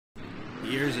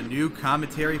Here's a new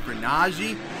commentary for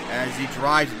NaJee as he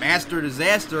drives Master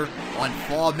Disaster on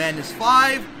Fall Madness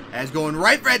 5, as going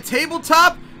right for that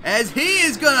tabletop, as he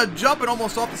is going to jump it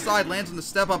almost off the side, lands on the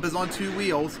step up, is on 2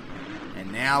 wheels, and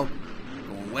now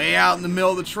going way out in the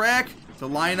middle of the track to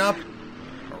line up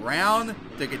around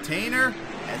the container,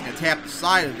 as going to tap the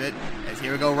side of it, as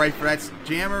here we go right for that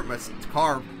jammer, but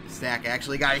car stack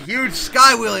actually got a huge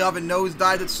sky wheelie off and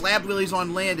nosedive that slab wheelies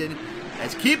on landing.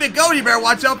 As keep it going, you better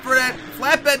watch out for that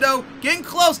flatbed though. Getting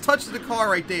close, touches the car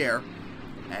right there.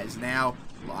 As now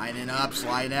lining up,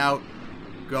 sliding out,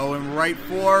 going right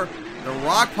for the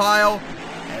rock pile.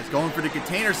 As going for the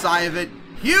container side of it.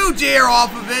 Huge air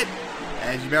off of it.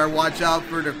 As you better watch out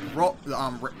for the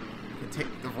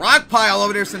rock pile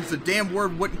over there, since the damn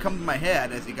word wouldn't come to my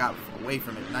head as he got away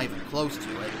from it, not even close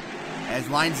to it. As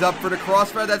lines up for the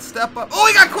crossfire, that step up. Oh,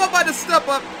 he got caught by the step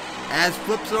up. As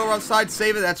flips it over outside,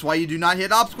 save it. That's why you do not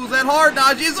hit obstacles that hard.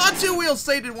 NaJee is on 2 wheels,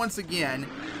 saved it once again.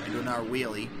 And do another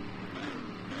wheelie.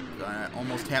 Gonna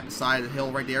almost tap the side of the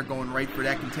hill right there, going right for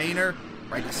that container.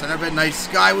 Right to the center of it. Nice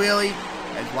sky wheelie.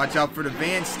 As watch out for the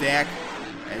van stack.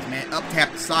 As man up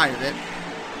tap the side of it.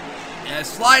 And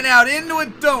sliding out into a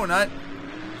donut.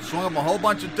 Swung up a whole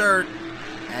bunch of dirt.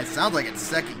 And it sounds like it's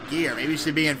second gear. Maybe it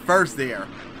should be in first there.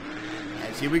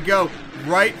 As here we go.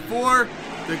 Right for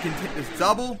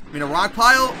the rock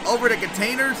pile over the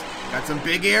containers. Got some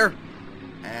big air.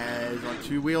 As on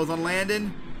 2 wheels on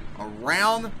landing.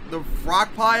 Around the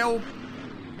rock pile.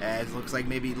 As looks like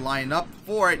maybe lining up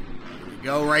for it. Here we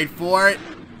go, right for it.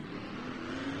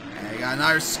 And got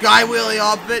another sky wheelie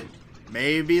off it.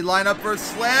 Maybe line up for a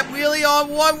slap wheelie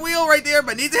on 1 wheel right there,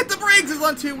 but needs to hit the brakes. Is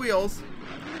on 2 wheels.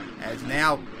 As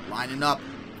now lining up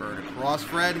for the cross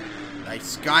thread. Nice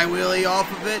sky wheelie off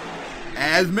of it.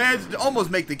 As managed to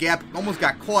almost make the gap. Almost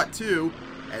got caught too.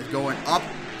 As going up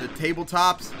the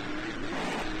tabletops.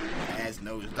 As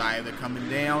nosedive, they're coming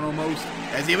down almost.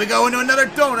 As here we go into another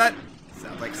donut.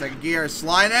 Sounds like second gear.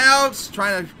 Sliding out.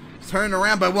 Trying to turn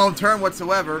around, but won't turn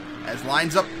whatsoever. As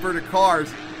lines up for the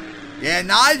cars. Yeah,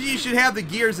 NaJee should have the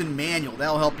gears in manual.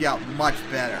 That'll help you out much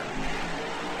better.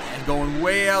 And going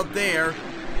way out there.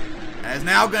 As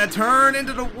now going to turn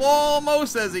into the wall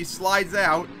almost as he slides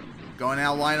out. Going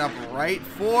out, line up right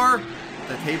for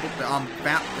the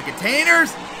the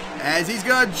containers. As he's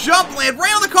going to jump, land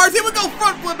right on the cars. Here we go,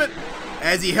 front flip it.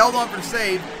 As he held on for the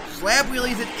save. Slab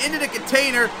wheelies it into the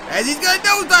container. As he's going to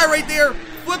nosedive right there.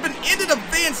 Flipping into the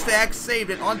van stack. Saved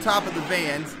it on top of the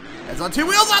vans. As on 2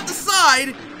 wheels off the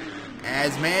side.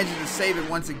 As managing to save it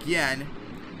once again.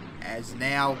 As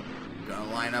now going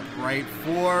to line up right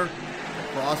for the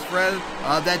cross thread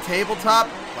of that tabletop.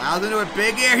 Plows into a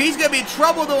big air. He's going to be in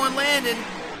trouble though on landing.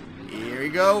 Here we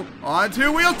go. On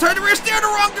 2 wheels. Turn the rear steer in the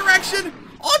wrong direction.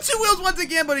 On 2 wheels once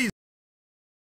again, but he's